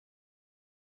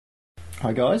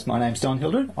Hi guys, my name's Don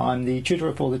Hildred. I'm the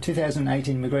tutor for the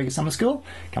 2018 McGregor Summer School,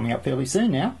 coming up fairly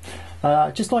soon now.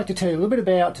 Just like to tell you a little bit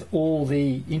about all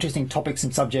the interesting topics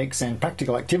and subjects and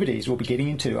practical activities we'll be getting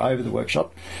into over the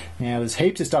workshop. Now there's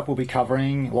heaps of stuff we'll be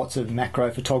covering, lots of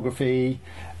macro photography,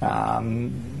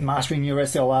 mastering your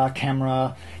SLR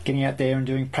camera, getting out there and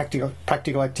doing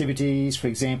practical activities, for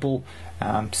example,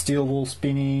 steel wool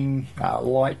spinning,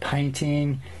 light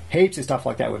painting, heaps of stuff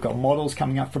like that. We've got models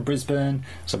coming up from Brisbane,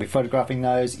 so I'll be photographing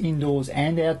those indoors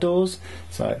and outdoors.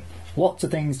 So lots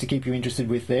of things to keep you interested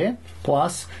with there.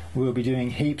 Plus, we'll be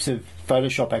doing heaps of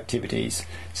Photoshop activities.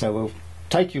 So we'll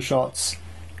take your shots,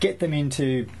 get them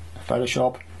into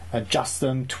Photoshop, adjust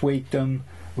them, tweak them.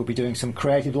 We'll be doing some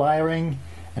creative layering.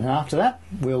 And then after that,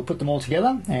 we'll put them all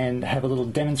together and have a little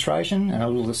demonstration and a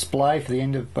little display for the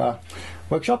end of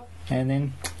workshop. And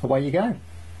then away you go.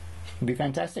 It'll be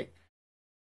fantastic.